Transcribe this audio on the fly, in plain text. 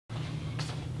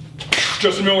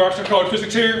Justin Miller, Oxford College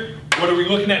Physics here. What are we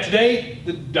looking at today?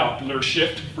 The Doppler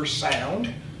shift for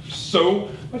sound. So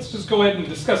let's just go ahead and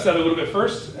discuss that a little bit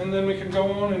first, and then we can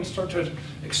go on and start to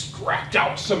extract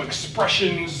out some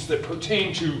expressions that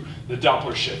pertain to the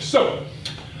Doppler shift. So,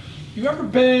 you ever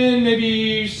been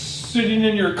maybe sitting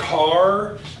in your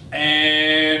car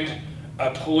and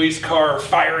a police car, or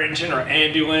fire engine, or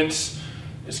ambulance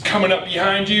is coming up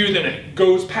behind you, then it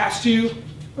goes past you,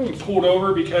 and pulled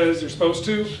over because they're supposed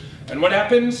to, and what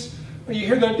happens? Well, you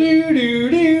hear the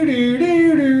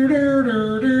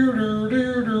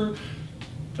do-do-do-do-do-do-do-do-do-do.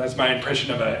 That's my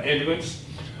impression of an ambulance.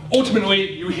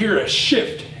 Ultimately, you hear a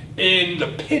shift in the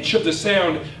pitch of the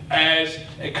sound as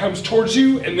it comes towards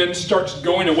you and then starts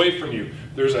going away from you.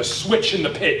 There's a switch in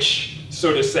the pitch,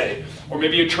 so to say. Or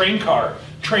maybe a train car.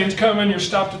 Train's coming, you're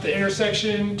stopped at the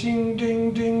intersection, ding,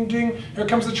 ding, ding, ding. Here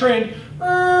comes the train.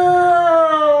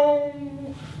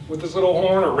 With this little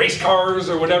horn, or race cars,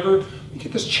 or whatever. You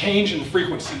get this change in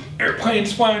frequency.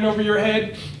 Airplanes flying over your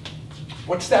head.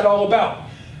 What's that all about?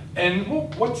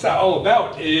 And what's that all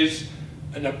about is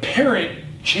an apparent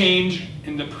change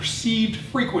in the perceived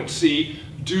frequency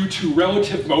due to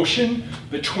relative motion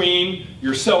between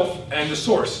yourself and the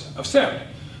source of sound.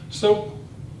 So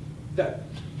that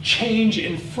change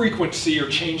in frequency or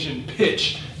change in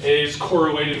pitch is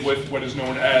correlated with what is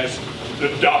known as the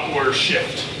Doppler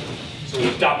shift. So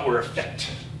the Doppler effect.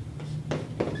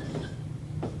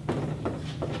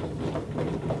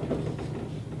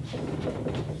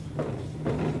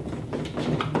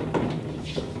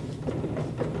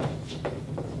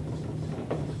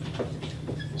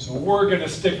 So we're going to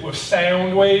stick with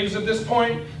sound waves at this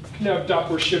point. You can have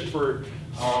Doppler shift for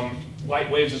light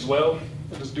waves as well.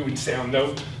 We're just doing sound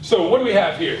though. So what do we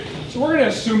have here? So we're going to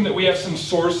assume that we have some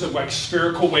source of like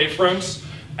spherical wavefronts,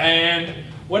 and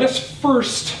let us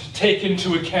first take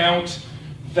into account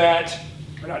that,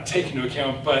 or not take into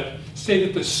account, but say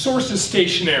that the source is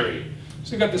stationary.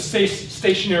 So you've got the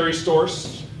stationary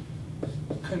source.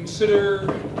 Consider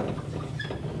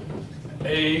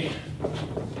a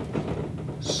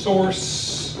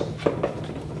source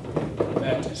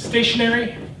that is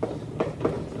stationary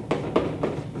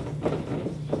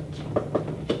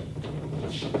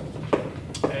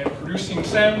and producing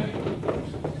sound.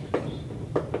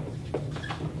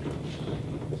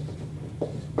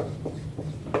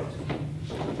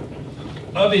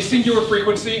 Of a singular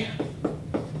frequency,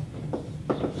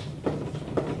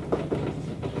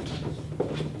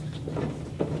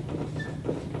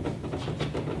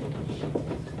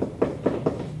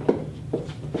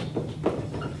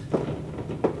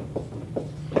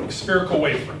 spherical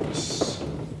wavefronts.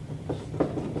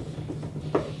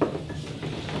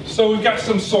 So we've got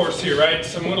some source here, right?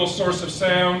 Some little source of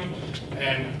sound,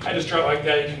 and I just draw it like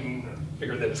that. You can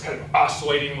figure that it's kind of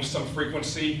oscillating with some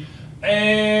frequency,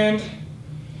 and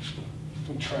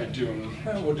we'll try doing,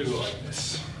 we'll do it like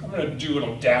this. I'm going to do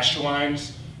little dashed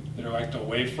lines that are like the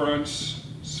wavefronts,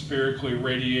 spherically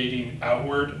radiating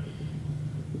outward.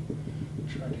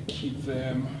 Try to keep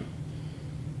them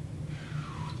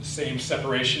the same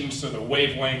separation, so the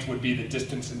wavelength would be the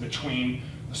distance in between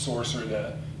the source, or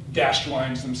the dashed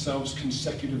lines themselves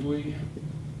consecutively.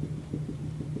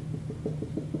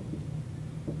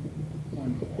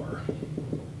 One more.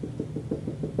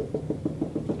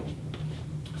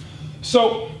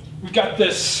 So we've got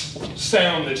this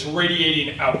sound that's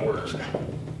radiating outward.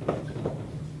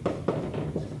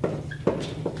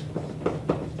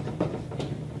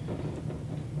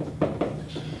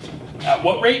 At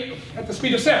what rate? At the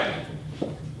speed of sound.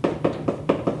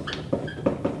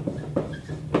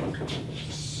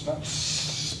 It's not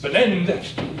exponend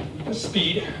the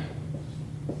speed.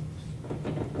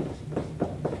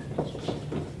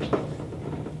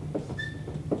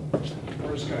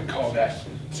 We're just going to call that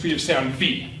speed of sound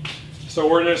v. So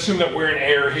we're going to assume that we're in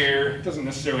air here. It doesn't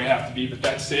necessarily have to be, but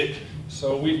that's it.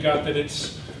 So we've got that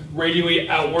it's radially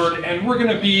outward, and we're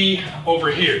going to be over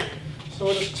here. So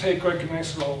we'll just take like a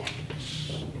nice little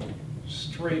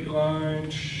straight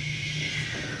line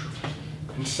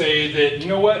and say that, you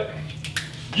know what,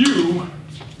 you,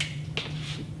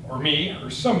 or me, or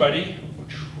somebody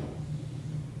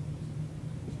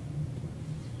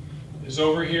is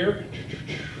over here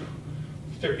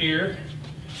with their ear.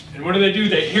 And what do?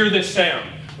 They hear this sound.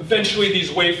 Eventually these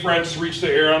wavefronts reach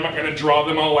their ear. I'm not going to draw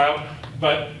them all out,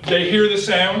 but they hear the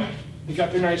sound. They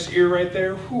got their nice ear right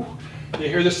there. Whew. They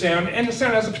hear the sound, and the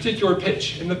sound has a particular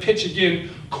pitch. And the pitch, again,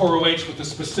 correlates with a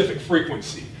specific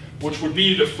frequency, which would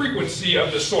be the frequency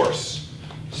of the source.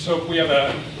 So if we have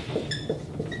a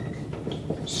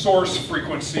source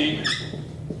frequency,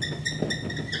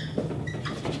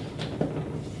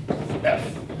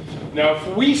 F. Now,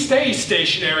 if we stay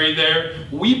stationary there,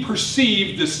 we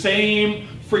perceive the same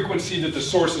frequency that the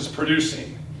source is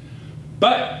producing.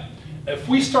 But if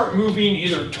we start moving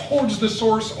either towards the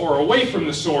source or away from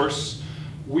the source,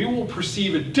 we will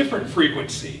perceive a different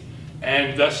frequency,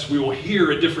 and thus we will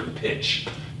hear a different pitch,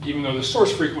 even though the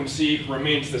source frequency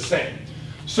remains the same.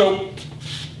 So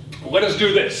let us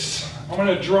do this. I'm going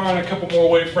to draw in a couple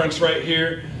more wavefronts right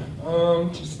here,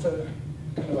 just kind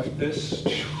of like this.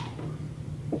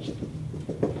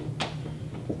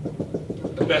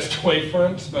 Not the best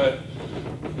wavefronts, but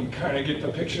you kind of get the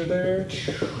picture there.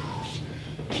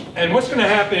 And what's going to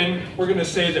happen, we're going to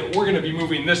say that we're going to be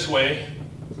moving this way.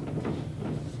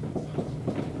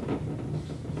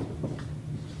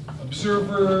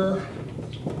 Observer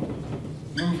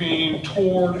moving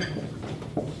toward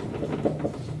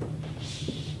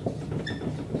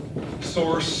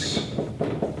source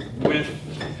with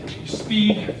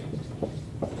speed.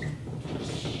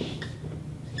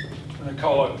 I'm going to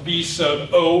call it V sub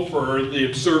O for the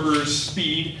observer's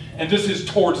speed, and this is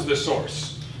towards the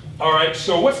source. All right,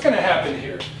 so what's going to happen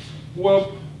here?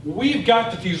 Well, we've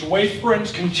got that these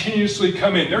wavefronts continuously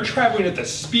come in. They're traveling at the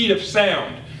speed of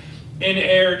sound. In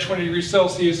air, 20 degrees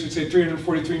Celsius, we'd say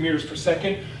 343 meters per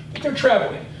second, but they're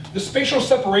traveling. The spatial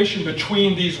separation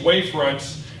between these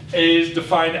wavefronts is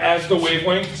defined as the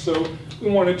wavelength. So if we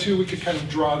wanted to, we could kind of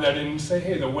draw that in and say,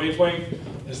 hey, the wavelength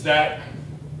is that.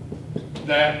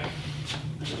 The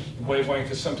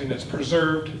wavelength is something that's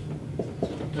preserved.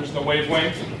 There's the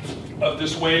wavelength of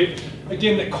this wave,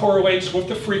 again, that correlates with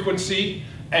the frequency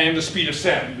and the speed of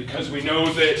sound, because we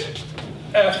know that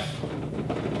F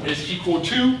is equal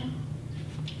to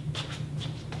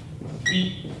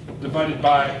V divided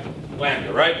by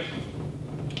lambda, right?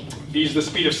 V is the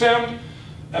speed of sound,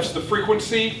 F's the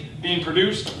frequency being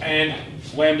produced, and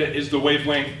lambda is the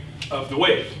wavelength of the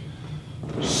wave.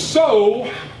 So,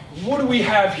 what do we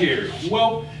have here?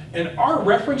 Well, in our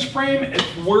reference frame,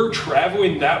 if we're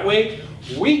traveling that way,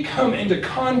 we come into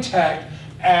contact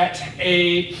at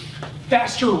a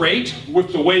faster rate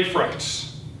with the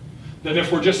wavefronts than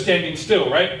if we're just standing still,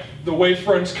 right? The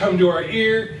wavefronts come to our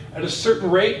ear at a certain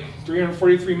rate,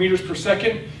 343 meters per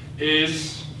second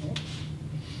is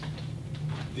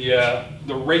the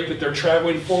rate that they're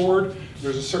traveling forward.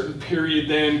 There's a certain period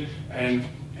then, and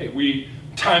hey, we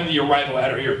time the arrival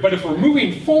at our ear. But if we're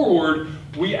moving forward,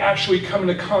 we actually come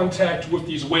into contact with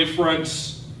these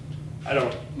wavefronts at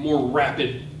a more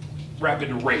rapid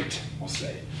rate, we'll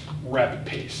say, rapid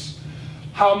pace.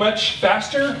 How much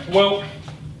faster? Well,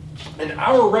 in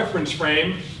our reference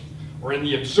frame, or in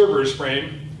the observer's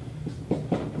frame,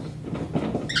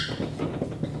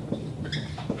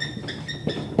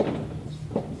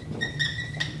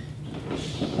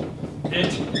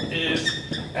 it is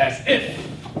as if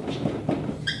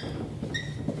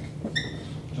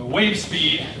the wave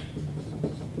speed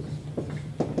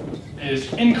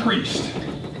is increased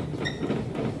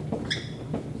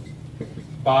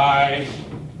by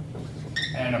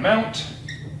an amount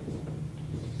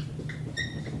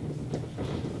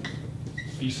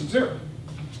V sub 0.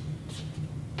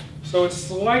 So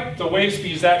it's like the wave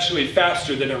speed is actually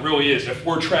faster than it really is if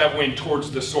we're traveling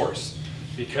towards the source,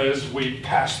 because we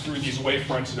pass through these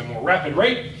wavefronts at a more rapid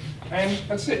rate, and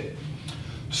that's it.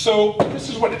 So this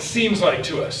is what it seems like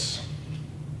to us,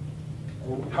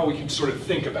 or how we can sort of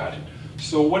think about it.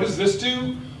 So what does this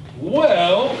do?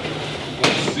 Well,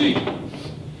 let's see.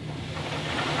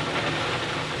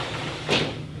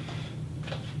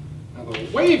 Now the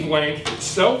wavelength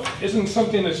itself isn't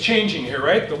something that's changing here,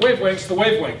 right? The wavelength's the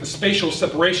wavelength, the spatial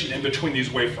separation in between these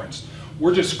wavefronts.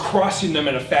 We're just crossing them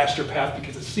in a faster path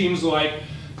because it seems like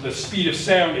the speed of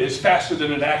sound is faster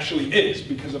than it actually is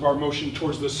because of our motion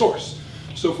towards the source.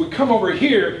 So if we come over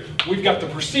here, we've got the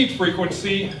perceived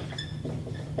frequency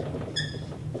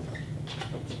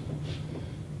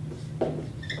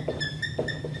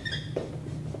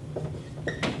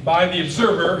by the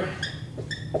observer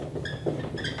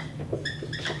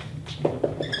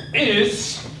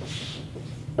is,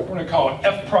 we're going to call it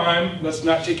F prime. That's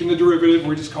not taking the derivative,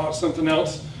 we just call it something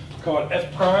else. Call it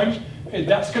F prime. And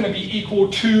that's going to be equal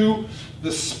to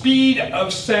the speed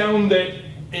of sound that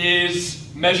is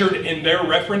measured in their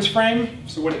reference frame.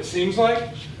 So what it seems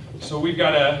like. So we've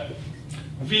got a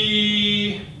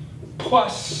V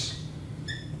plus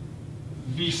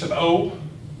V sub O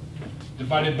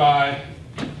divided by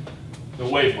the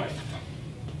wavelength.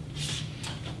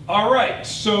 All right,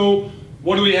 so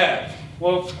what do we have?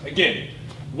 Well, again,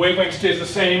 wavelength stays the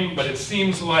same, but it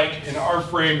seems like in our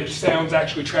frame that sound's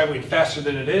actually traveling faster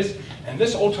than it is, and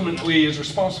this ultimately is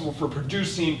responsible for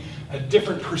producing a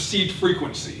different perceived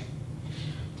frequency.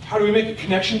 How do we make a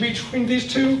connection between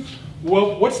these two?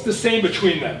 Well, what's the same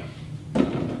between them?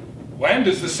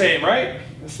 Lambda's the same, right?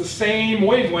 It's the same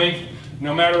wavelength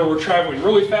no matter we're traveling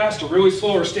really fast or really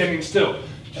slow or standing still.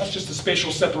 That's just the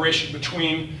spatial separation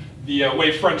between the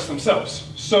wave fronts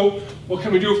themselves. So what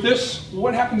can we do with this? Well,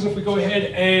 what happens if we go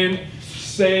ahead and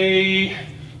say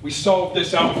we solve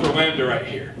this out for lambda right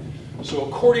here? So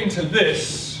according to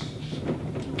this,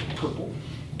 purple,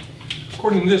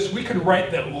 according to this, we could write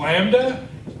that lambda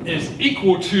is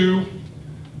equal to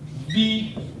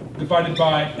v divided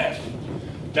by f.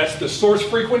 That's the source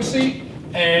frequency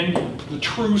and the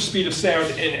true speed of sound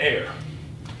in air.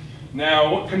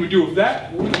 Now, what can we do with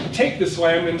that? We can take this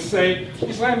lambda and say,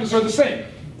 these lambdas are the same.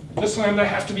 This lambda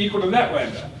has to be equal to that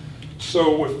lambda.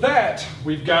 So with that,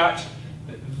 we've got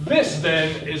this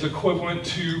then is equivalent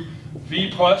to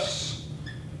v plus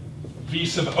v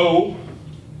sub o,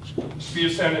 speed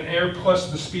of sound in air, plus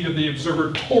the speed of the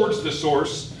observer towards the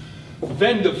source,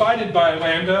 then divided by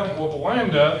lambda. Well, the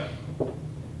lambda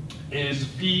is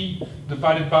v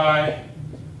divided by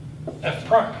f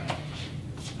prime.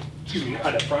 Excuse me,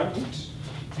 not f prime, oops.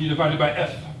 V divided by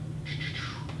f.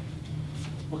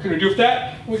 What can we do with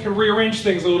that? We can rearrange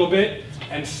things a little bit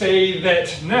and say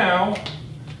that now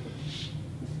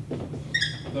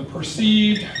the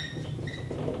perceived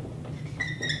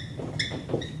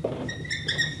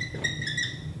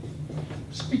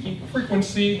speaking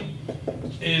frequency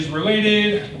is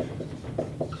related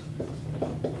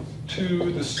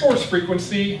to the source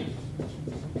frequency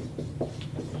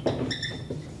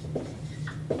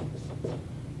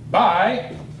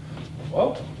by,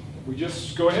 well, we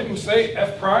just go ahead and say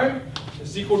f prime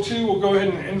is equal to, we'll go ahead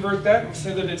and invert that and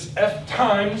say that it's f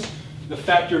times the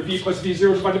factor v plus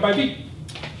v0 divided by v.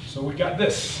 So we got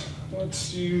this.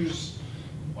 Let's use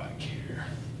black here.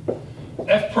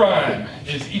 F prime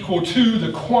is equal to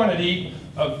the quantity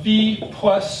of v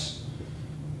plus,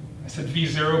 I said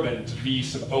v0, but it's v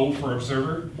sub o for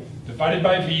observer, divided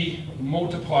by v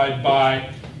multiplied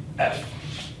by f.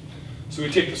 So we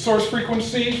take the source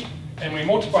frequency and we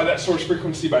multiply that source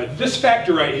frequency by this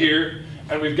factor right here,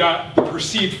 and we've got the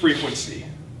perceived frequency.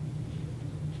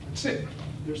 That's it.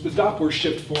 There's the Doppler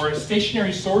shift for a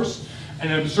stationary source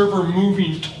and an observer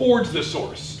moving towards the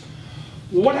source.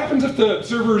 Well, what happens if the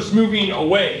observer is moving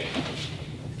away?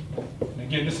 And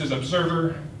again, this is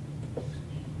observer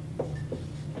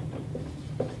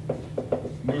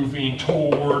moving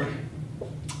toward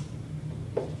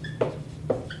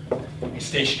a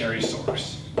stationary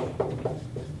source.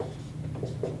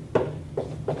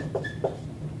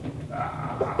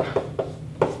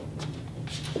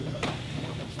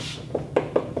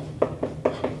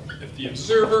 If the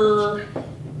observer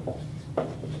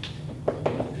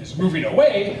is moving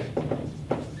away,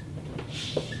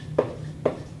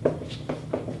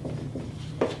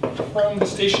 from the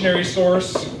stationary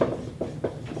source,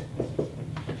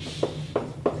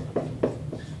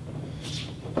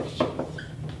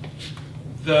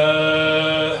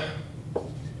 the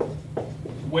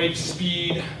wave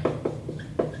speed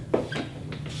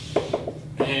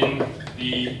in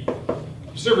the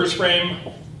observer's frame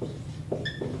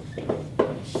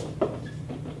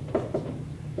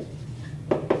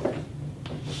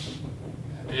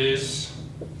is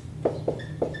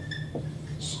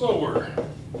slower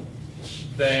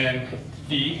than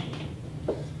v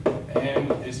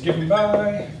and is given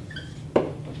by,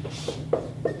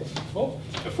 well,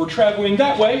 if we're traveling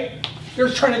that way, they're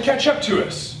trying to catch up to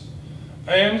us.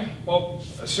 And, well,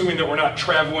 assuming that we're not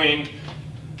traveling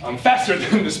faster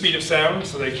than the speed of sound,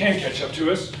 so they can catch up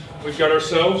to us, we've got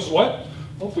ourselves what?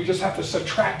 Well, we just have to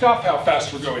subtract off how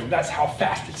fast we're going. That's how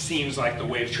fast it seems like the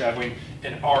wave's traveling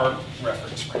in our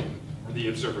reference frame, or the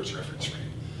observer's reference frame.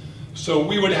 So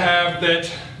we would have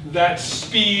that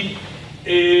speed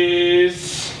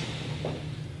is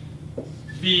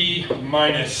v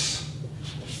minus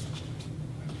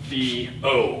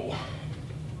VO.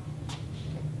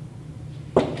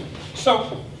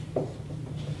 So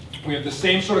we have the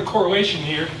same sort of correlation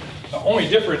here. The only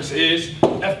difference is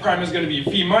f prime is going to be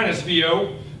v minus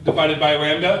VO divided by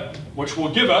lambda, which will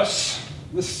give us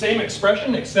the same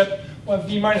expression except we'll have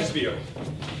v minus VO.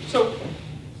 So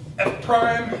f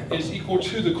prime is equal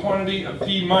to the quantity of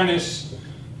v minus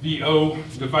VO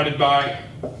divided by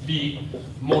v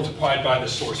multiplied by the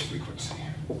source frequency.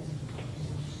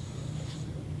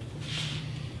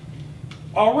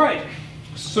 All right,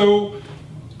 so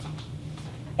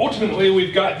ultimately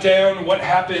we've got down what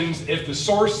happens if the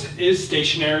source is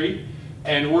stationary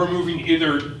and we're moving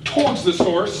either towards the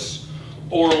source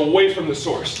or away from the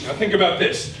source. Now think about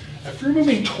this. If you're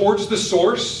moving towards the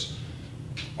source,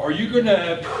 are you going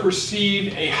to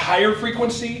perceive a higher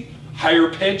frequency, higher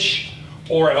pitch,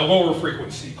 or a lower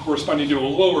frequency corresponding to a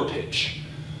lower pitch.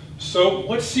 So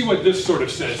let's see what this sort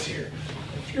of says here.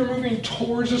 If you're moving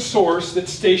towards a source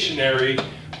that's stationary,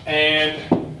 and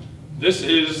this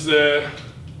is the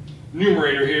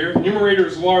numerator here, numerator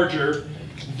is larger,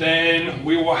 then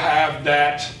we will have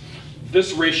that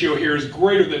this ratio here is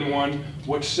greater than 1,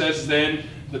 which says then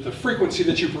that the frequency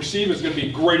that you perceive is going to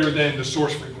be greater than the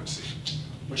source frequency,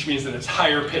 which means that it's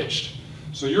higher pitched.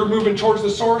 So you're moving towards the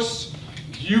source,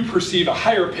 you perceive a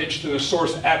higher pitch than the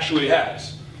source actually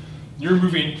has. You're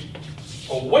moving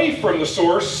away from the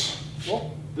source,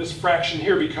 well, this fraction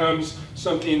here becomes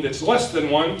something that's less than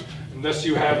 1, and thus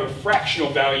you have a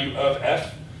fractional value of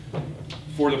f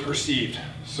for the perceived.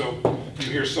 So you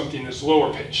hear something that's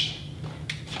lower pitched.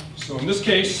 So in this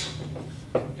case,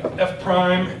 f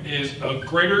prime is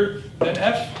greater than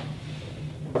f.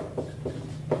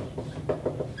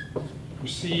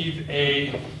 Perceive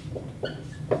a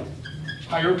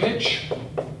higher pitch.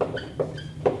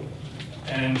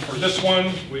 And for this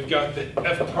one, we've got that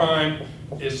f prime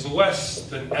is less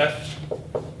than f,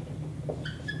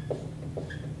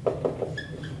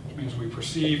 which means we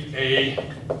perceive a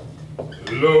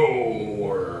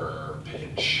lower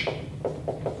pitch.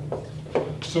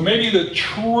 So maybe the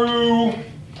true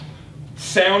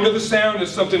sound of the sound is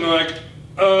something like,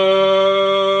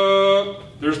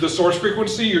 there's the source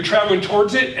frequency, you're traveling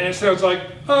towards it, and it sounds like,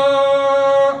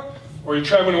 or you're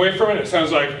traveling away from it, and it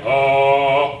sounds like,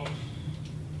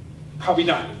 probably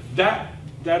not that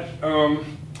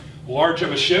large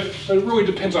of a shift, but it really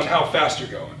depends on how fast you're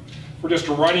going. If we're just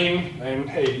running, and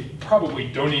hey, you probably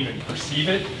don't even perceive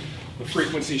it, the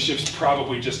frequency shift's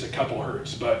probably just a couple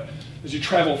hertz, but as you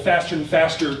travel faster and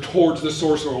faster towards the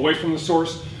source or away from the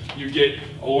source, you get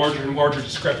a larger and larger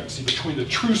discrepancy between the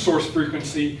true source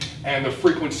frequency and the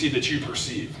frequency that you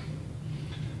perceive.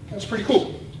 That's pretty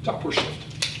cool, Doppler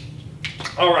shift.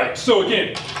 All right, so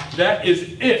again, that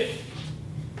is if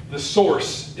the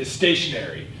source is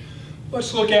stationary.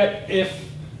 Let's look at if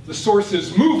the source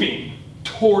is moving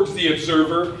towards the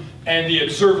observer and the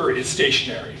observer is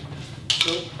stationary.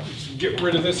 So let's get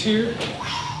rid of this here.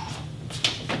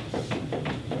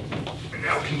 And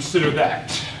now consider that.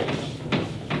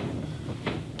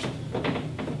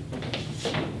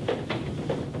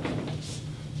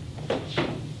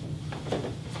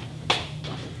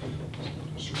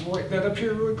 Just write that up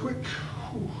here really quick.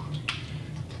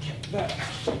 Get that.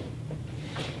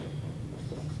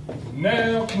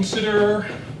 Now consider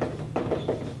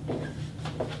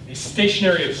a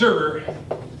stationary observer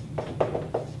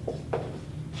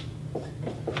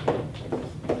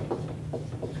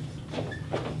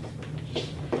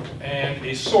and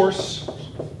a source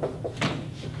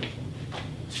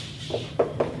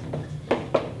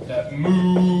that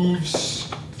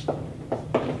moves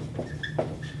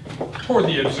toward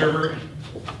the observer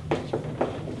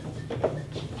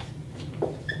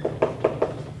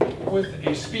with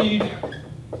a speed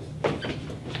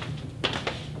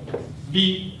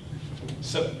v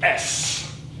sub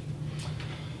s.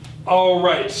 All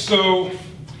right, so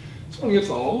this one gets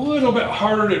a little bit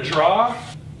harder to draw.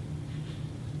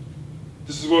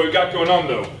 This is what we've got going on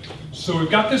though. So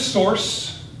we've got this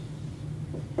source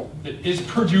that is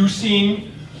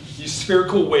producing these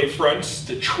spherical wavefronts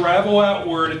that travel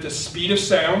outward at the speed of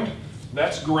sound.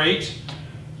 That's great.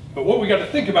 But what we got to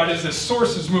think about is this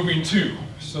source is moving too.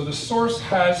 So the source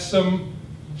has some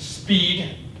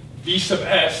speed, v sub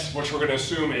s, which we're going to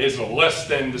assume is less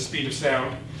than the speed of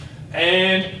sound.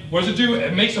 And what does it do?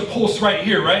 It makes a pulse right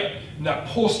here, right? And that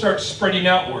pulse starts spreading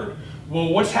outward. Well,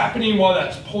 what's happening while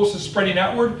that pulse is spreading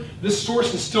outward? This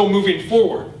source is still moving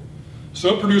forward.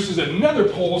 So it produces another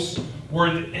pulse where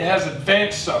it has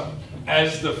advanced some.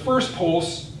 As the first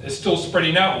pulse is still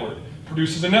spreading outward,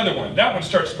 produces another one. That one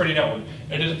starts spreading outward,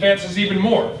 and it advances even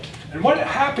more. And what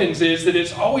happens is that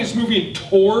it's always moving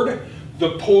toward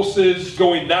the pulses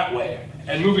going that way,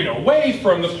 and moving away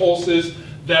from the pulses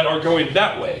that are going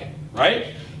that way,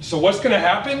 right? So what's going to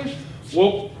happen?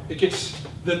 Well, it gets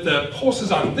that the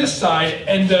pulses on this side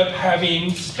end up having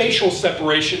spatial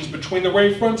separations between the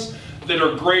wavefronts that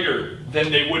are greater than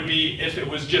they would be if it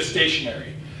was just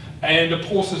stationary. And the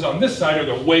pulses on this side, or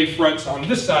the wavefronts on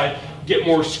this side, get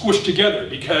more squished together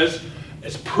because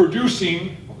it's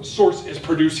producing, the source is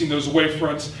producing those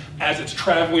wavefronts as it's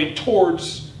traveling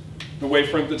towards the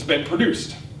wavefront that's been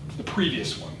produced, the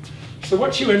previous one. So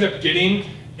what you end up getting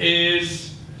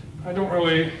is,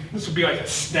 this would be like a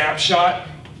snapshot,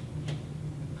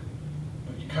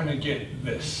 but you kind of get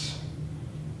this,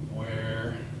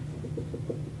 where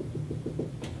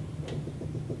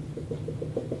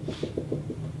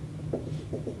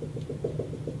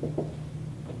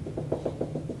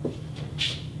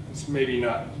it's maybe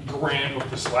not grand with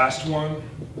this last one.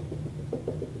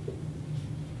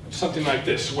 Something like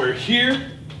this, where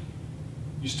here,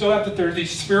 you still have that there are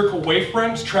these spherical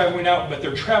wavefronts traveling out, but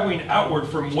they're traveling outward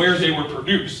from where they were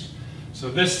produced. So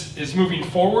this is moving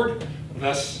forward,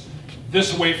 thus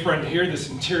this wavefront here, this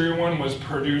interior one, was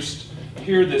produced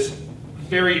here. This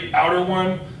very outer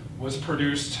one was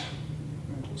produced,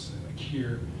 we'll say like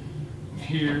here,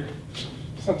 here,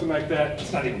 something like that.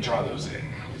 Let's not even draw those in,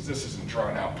 because this isn't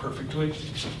drawn out perfectly.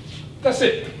 That's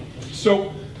it.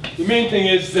 So the main thing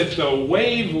is that the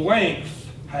wavelength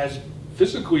has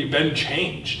physically been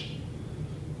changed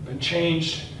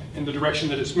in the direction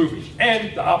that it's moving,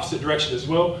 and the opposite direction as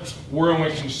well. We're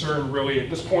only concerned really at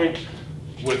this point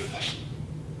with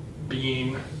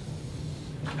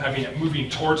having it moving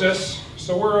towards us.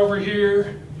 So we're over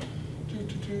here.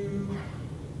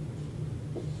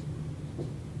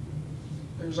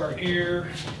 There's our ear.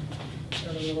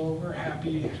 We're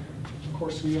happy. Of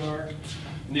course we are.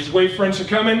 And these wavefronts are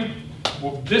coming.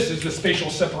 Well, this is the spatial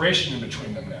separation in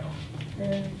between them now.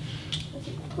 Okay.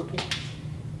 Purple.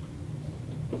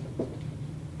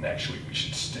 And actually, we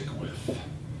should stick with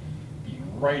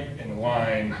being right in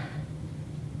line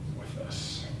with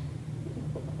us.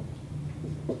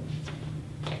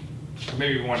 So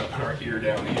maybe we want to put our ear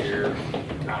down here.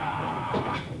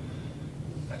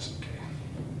 That's okay.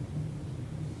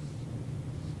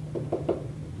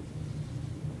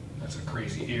 That's a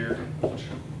crazy ear.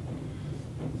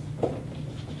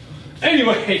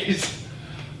 Anyways,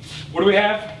 what do we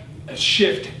have? A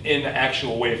shift in the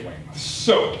actual wavelength.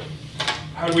 So,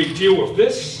 how do we deal with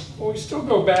this? Well, we still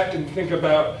go back and think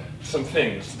about some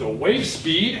things. The wave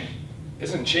speed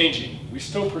isn't changing. We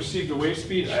still perceive the wave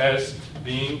speed as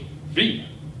being v,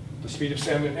 the speed of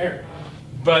sound in air.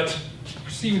 But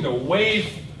perceiving the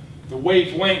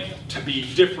wavelength to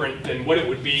be different than what it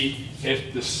would be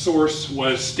if the source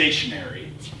was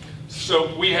stationary.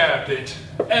 So we have that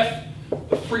f,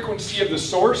 the frequency of the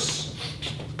source,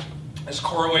 is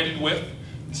correlated with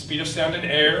the speed of sound in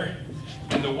air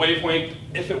and the wavelength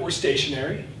if it were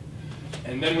stationary.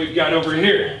 And then we've got over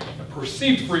here the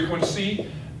perceived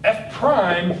frequency, f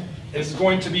prime, is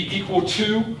going to be equal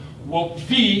to, well,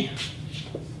 v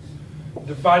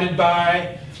divided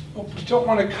by, well, we don't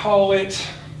want to call it,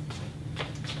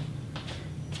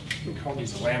 we call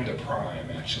these lambda prime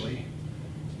actually.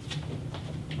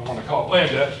 We don't want to call it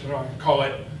lambda, we want to call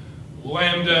it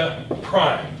lambda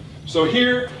prime. So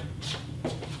here,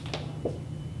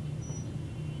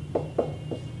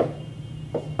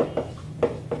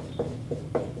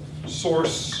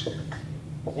 source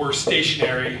were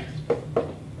stationary,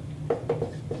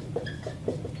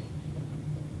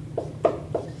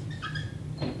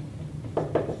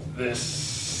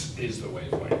 this is the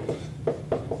wavelength.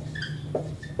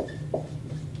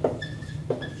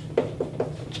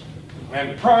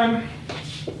 Lambda prime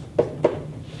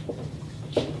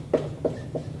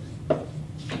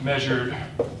measured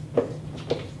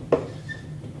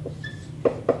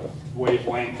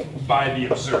wavelength by the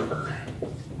observer.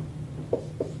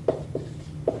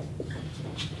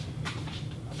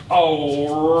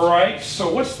 All right,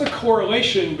 so what's the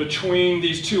correlation between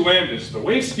these two lambdas? The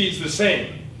wave speed's the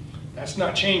same. That's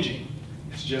not changing.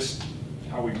 It's just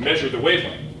how we measure the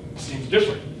wavelength. It seems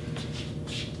different.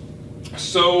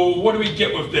 So what do we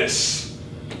get with this?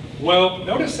 Well,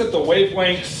 notice that the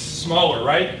wavelength's smaller,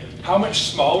 right? How much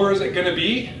smaller is it going to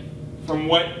be from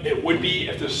what it would be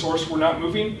if the source were not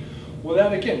moving? Well,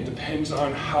 that again depends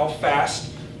on how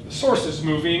fast the source is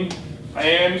moving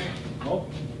and, well,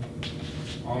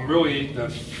 on really the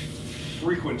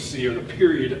frequency or the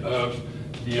period of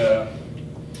the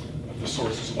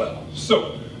source as well.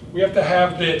 So we have to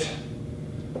have that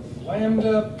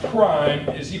lambda prime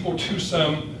is equal to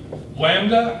some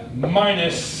lambda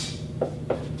minus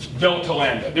delta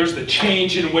lambda. There's the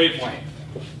change in wavelength.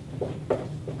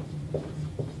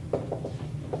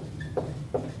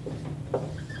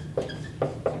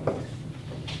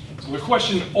 So the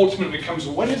question ultimately becomes,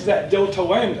 what is that delta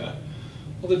lambda?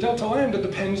 Well, the delta lambda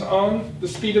depends on the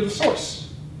speed of the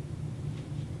source.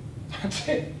 That's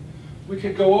it. We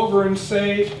could go over and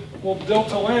say, well,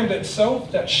 delta lambda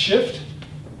itself, that shift,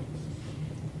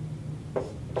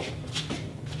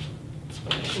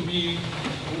 can be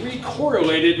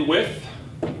recorrelated with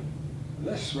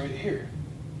this right here.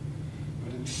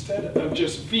 But instead of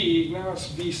just v, now it's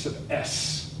v sub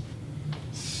s.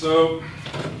 So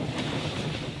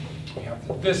we have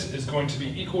that this is going to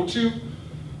be equal to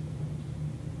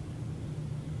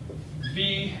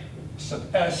v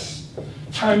sub s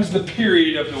times the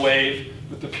period of the wave,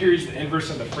 but the period is the inverse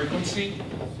of the frequency.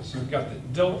 So we've got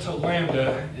that delta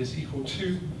lambda is equal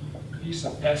to v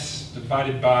sub s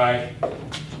divided by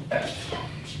f.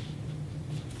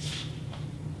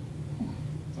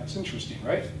 That's interesting,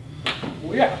 right?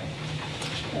 Well, yeah,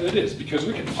 it is, because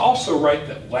we can also write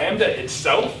that lambda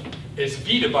itself is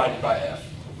v divided by f.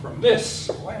 From this,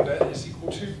 lambda is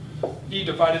equal to v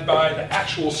divided by the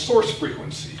actual source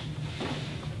frequency.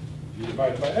 V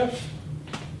divided by f.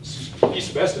 V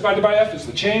sub s divided by f is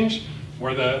the change,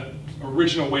 where the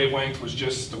original wavelength was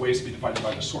just the way to be divided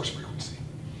by the source frequency.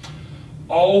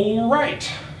 All right,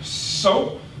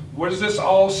 so what does this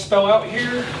all spell out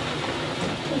here?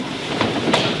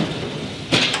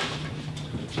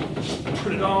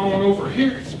 Put it on over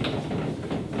here.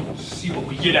 See what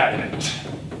we get out of it.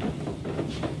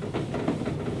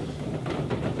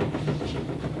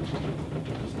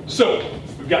 So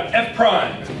we've got f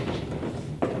prime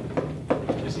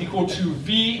is equal to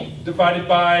v divided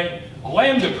by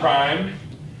lambda prime,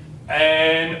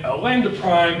 and a lambda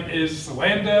prime is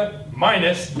lambda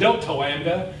minus delta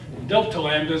lambda. Delta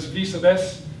lambda is v sub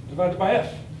s divided by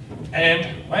f,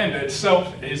 and lambda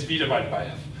itself is v divided by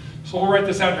f. So we'll write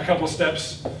this out in a couple of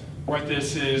steps. Write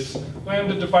this is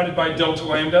lambda divided by delta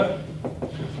lambda,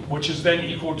 which is then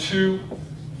equal to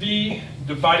v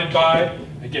divided by,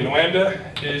 again,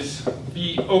 lambda is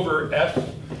v over f,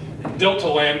 and delta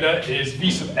lambda is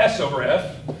v sub s over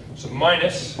f, so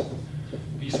minus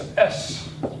v sub s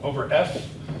over f.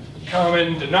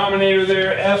 Common denominator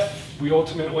there, f. We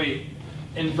ultimately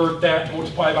invert that,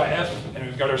 multiply by f, and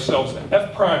we've got ourselves that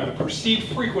f prime, the perceived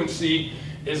frequency,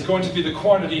 is going to be the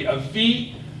quantity of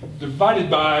v divided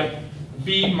by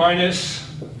v minus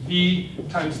v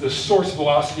times the source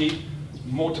velocity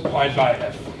multiplied by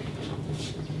f.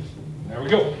 There we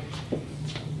go.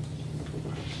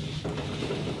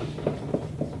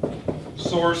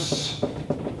 Source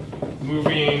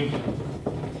moving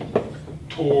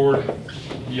toward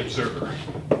the observer.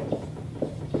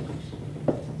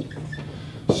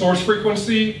 Source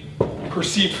frequency,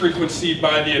 perceived frequency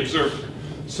by the observer.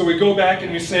 So we go back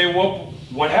and we say, well,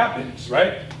 what happens,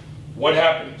 right? What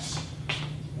happens?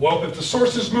 Well, if the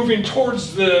source is moving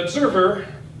towards the observer,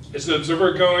 is the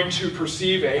observer going to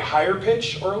perceive a higher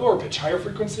pitch or a lower pitch, higher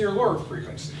frequency or lower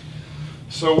frequency?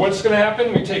 So what's going to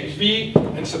happen? We take v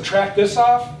and subtract this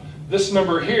off. This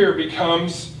number here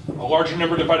becomes a larger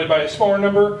number divided by a smaller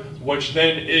number, which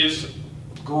then is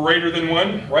greater than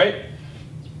 1, right?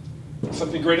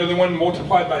 Something greater than 1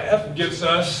 multiplied by f gives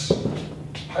us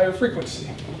higher frequency.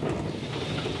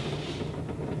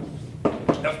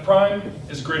 F prime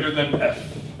is greater than f.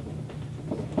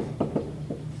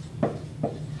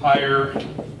 Higher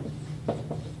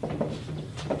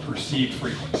perceived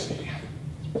frequency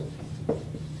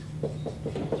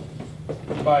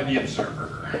by the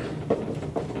observer.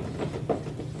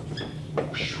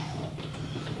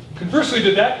 Conversely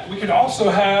to that, we could also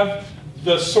have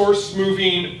the source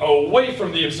moving away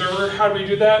from the observer. How do we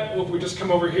do that? Well, if we just come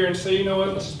over here and say, you know what,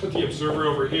 let's just put the observer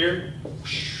over here.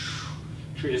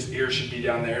 Actually, his ear should be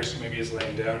down there, so maybe he's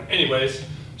laying down. Anyways,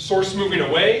 source moving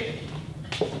away.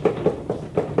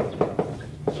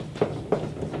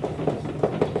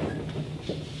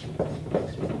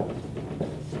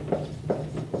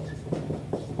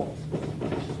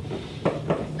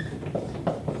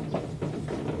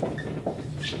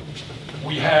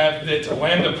 We have that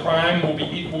lambda prime will be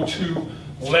equal to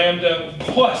lambda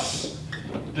plus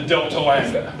the delta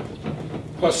lambda,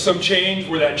 plus some change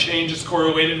where that change is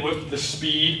correlated with the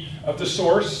speed of the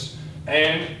source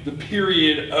and the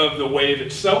period of the wave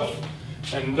itself.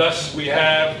 And thus we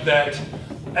have that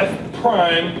f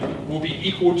prime will be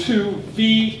equal to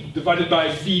v divided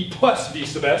by v plus v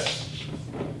sub s,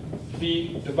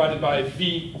 v divided by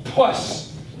v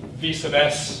plus v sub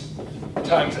s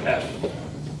times f.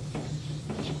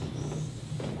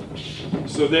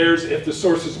 So there's if the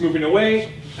source is moving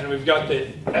away, and we've got that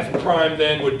f prime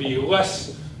then would be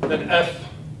less than f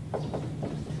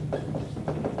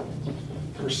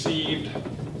perceived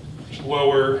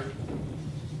lower.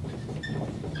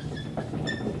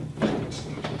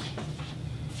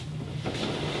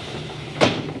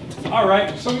 All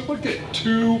right, so we've looked at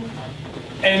two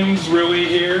ends really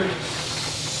here.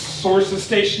 Source is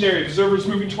stationary, observer is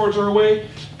moving towards or away,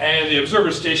 and the observer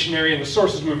is stationary and the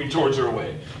source is moving towards or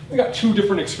away. We've got two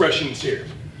different expressions here.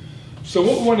 So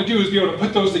what we want to do is be able to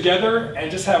put those together and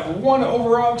just have one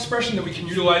overall expression that we can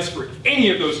utilize for any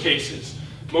of those cases.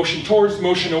 Motion towards,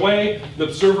 motion away. The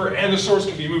observer and the source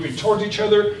can be moving towards each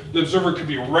other. The observer could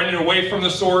be running away from the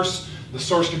source. The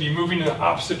source could be moving in the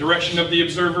opposite direction of the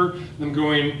observer, them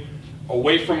going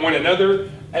away from one another.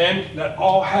 And that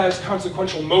all has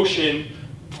consequential motion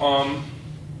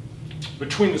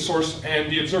between the source and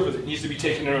the observer that needs to be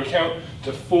taken into account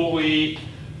to fully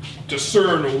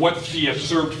discern what the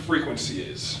observed frequency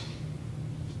is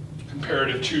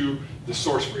comparative to the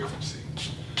source frequency.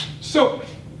 So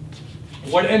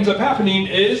what ends up happening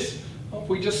is, well,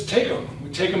 we just take them. We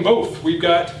take them both. We've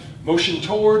got motion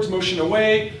towards, motion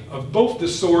away of both the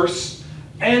source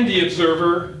and the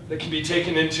observer that can be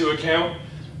taken into account.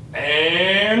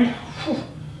 And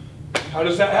how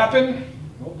does that happen?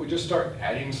 Well, we just start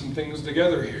adding some things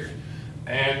together here.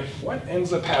 And what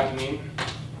ends up happening,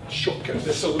 shortcut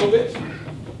this a little bit.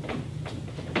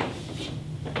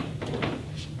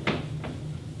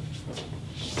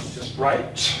 Just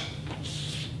right.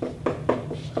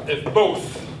 If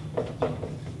both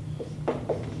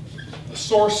the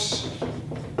source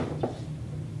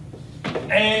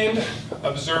and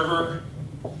observer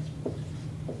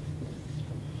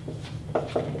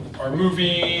are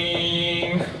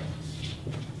moving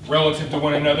relative to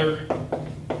one another,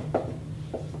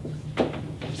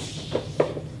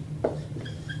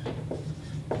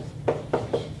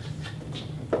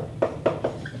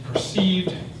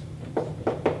 perceived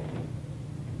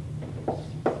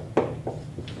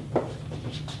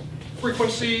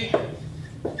frequency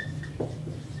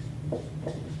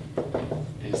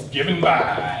is given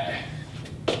by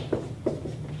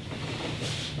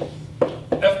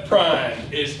F prime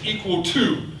is equal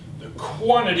to the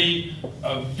quantity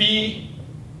of V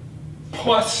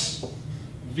plus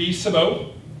V sub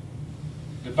O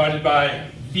divided by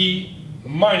V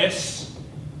minus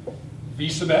V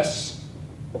sub S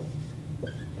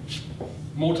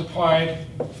multiplied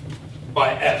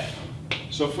by F.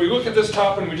 So if we look at this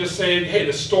top and we just say, hey,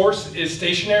 the source is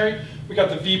stationary, we got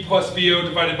the V plus VO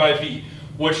divided by V,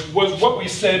 which was what we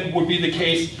said would be the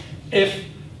case if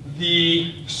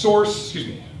the source,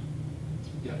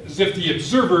 as if the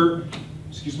observer,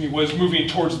 was moving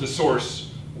towards the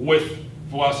source with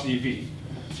velocity V,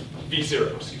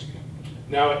 V0,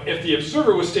 Now, if the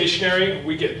observer was stationary,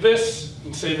 we get this,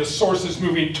 and say the source is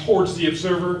moving towards the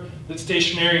observer that's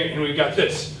stationary, and we've got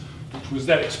this, which was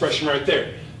that expression right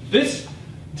there. This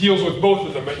deals with both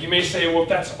of them, but you may say, well,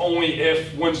 that's only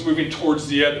if one's moving towards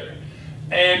the other.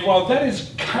 And while that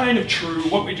is kind of true,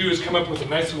 what we do is come up with a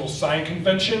nice little sign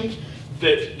convention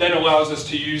that then allows us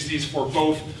to use these for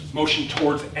both motion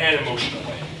towards and a motion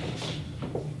away.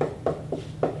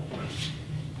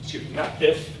 Excuse me, not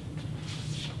if.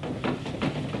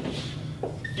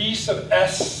 V sub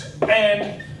S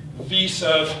and V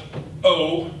sub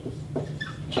O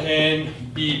can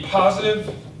be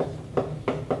positive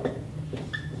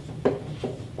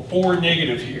or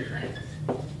negative here.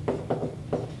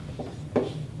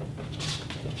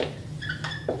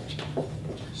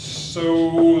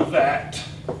 So that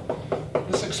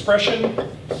this expression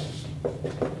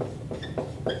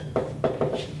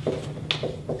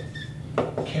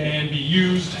can be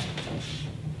used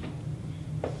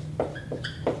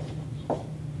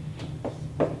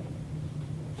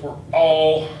for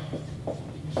all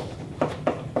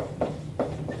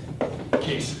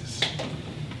cases.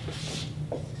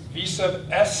 V sub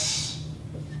S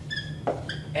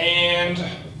and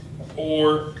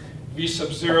or V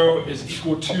sub 0 is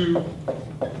equal to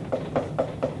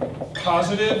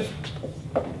positive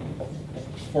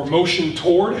for motion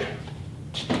toward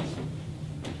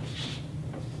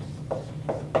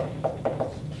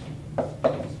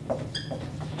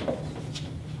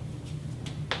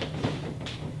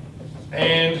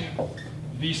and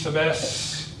V sub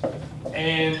S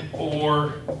and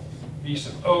or V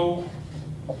sub O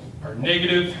are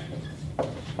negative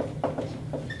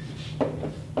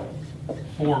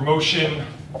for motion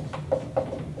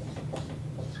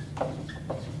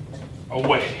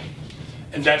away.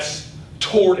 And that's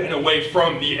toward and away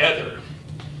from the other.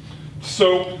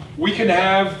 So we can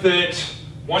have that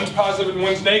one's positive and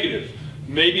one's negative.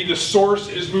 Maybe the source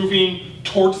is moving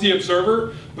towards the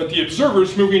observer, but the observer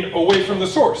is moving away from the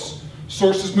source.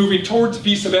 Source is moving towards,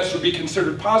 V sub S would be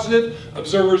considered positive,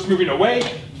 observer is moving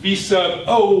away, V sub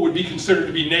O would be considered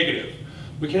to be negative.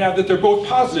 We can have that they're both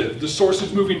positive. The source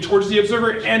is moving towards the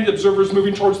observer and the observer is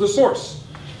moving towards the source.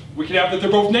 We can have that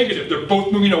they're both negative. They're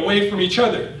both moving away from each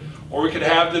other. Or we could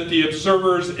have that the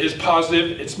observer is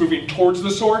positive, it's moving towards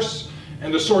the source,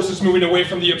 and the source is moving away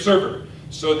from the observer.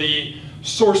 So the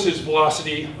source's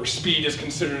velocity or speed is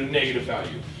considered a negative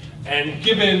value. And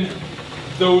given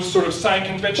those sort of sign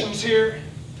conventions here,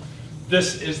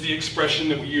 this is the expression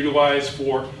that we utilize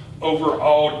for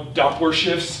overall Doppler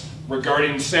shifts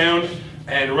regarding sound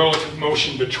and relative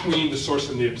motion between the source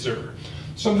and the observer.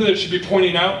 Something that should be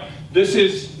pointing out,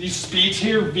 these speeds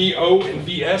here, VO and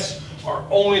VS, are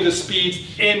only the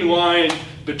speeds in line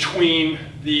between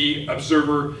the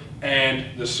observer and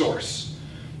the source.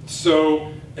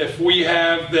 So if we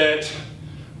have that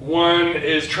one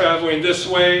is traveling this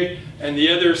way and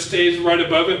the other stays right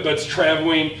above it but's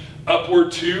traveling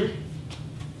upward too,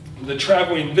 the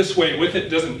traveling this way with it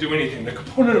doesn't do anything. The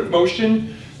component of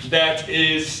motion that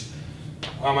is,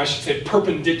 I should say,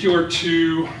 perpendicular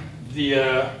to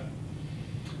the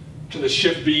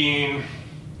shift being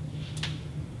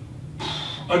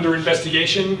under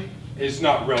investigation is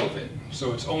not relevant.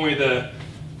 So it's only the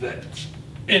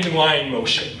inline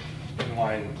motion,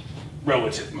 inline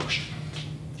relative motion.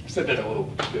 I said that a little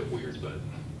bit weird, but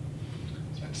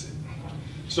that's it.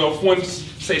 So if one's,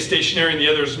 say, stationary and the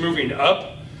other's moving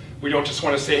up, we don't just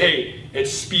want to say, hey,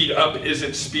 its speed up is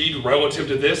its speed relative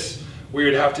to this. We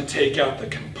would have to take out the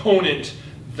component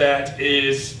that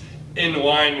is in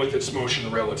line with its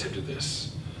motion relative to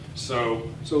this. So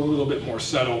it's a little bit more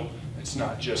subtle. It's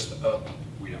not just up.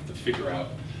 We have to figure out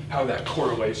how that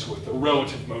correlates with the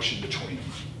relative motion between them.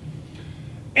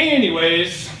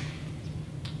 Anyways,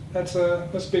 that's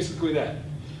basically that.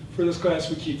 For this class,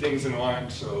 we keep things in line,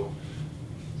 so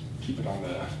keep it on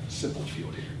the simple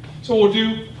field here. So what we'll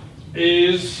do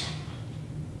is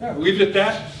leave it at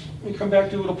that. We come back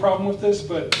to a little problem with this,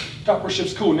 but Doppler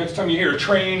shift's cool. Next time you hear a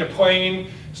train, a plane,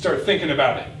 start thinking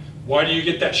about it. Why do you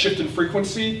get that shift in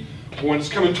frequency? When it's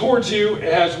coming towards you,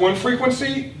 it has one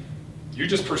frequency. You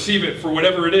just perceive it for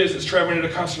whatever it is. It's traveling at a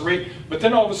constant rate. But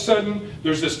then all of a sudden,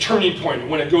 there's this turning point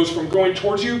when it goes from going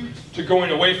towards you to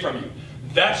going away from you.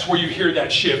 That's where you hear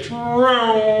that shift.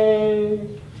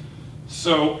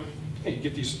 So you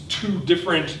get these two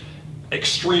different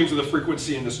extremes of the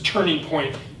frequency and this turning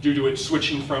point due to it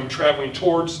switching from traveling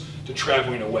towards to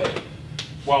traveling away.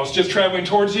 While it's just traveling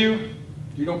towards you,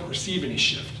 you don't perceive any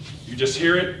shift. You just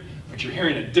hear it, but you're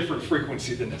hearing a different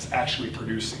frequency than it's actually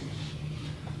producing.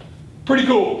 Pretty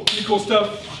cool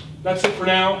stuff. That's it for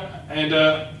now, and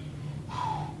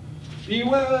be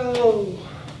well.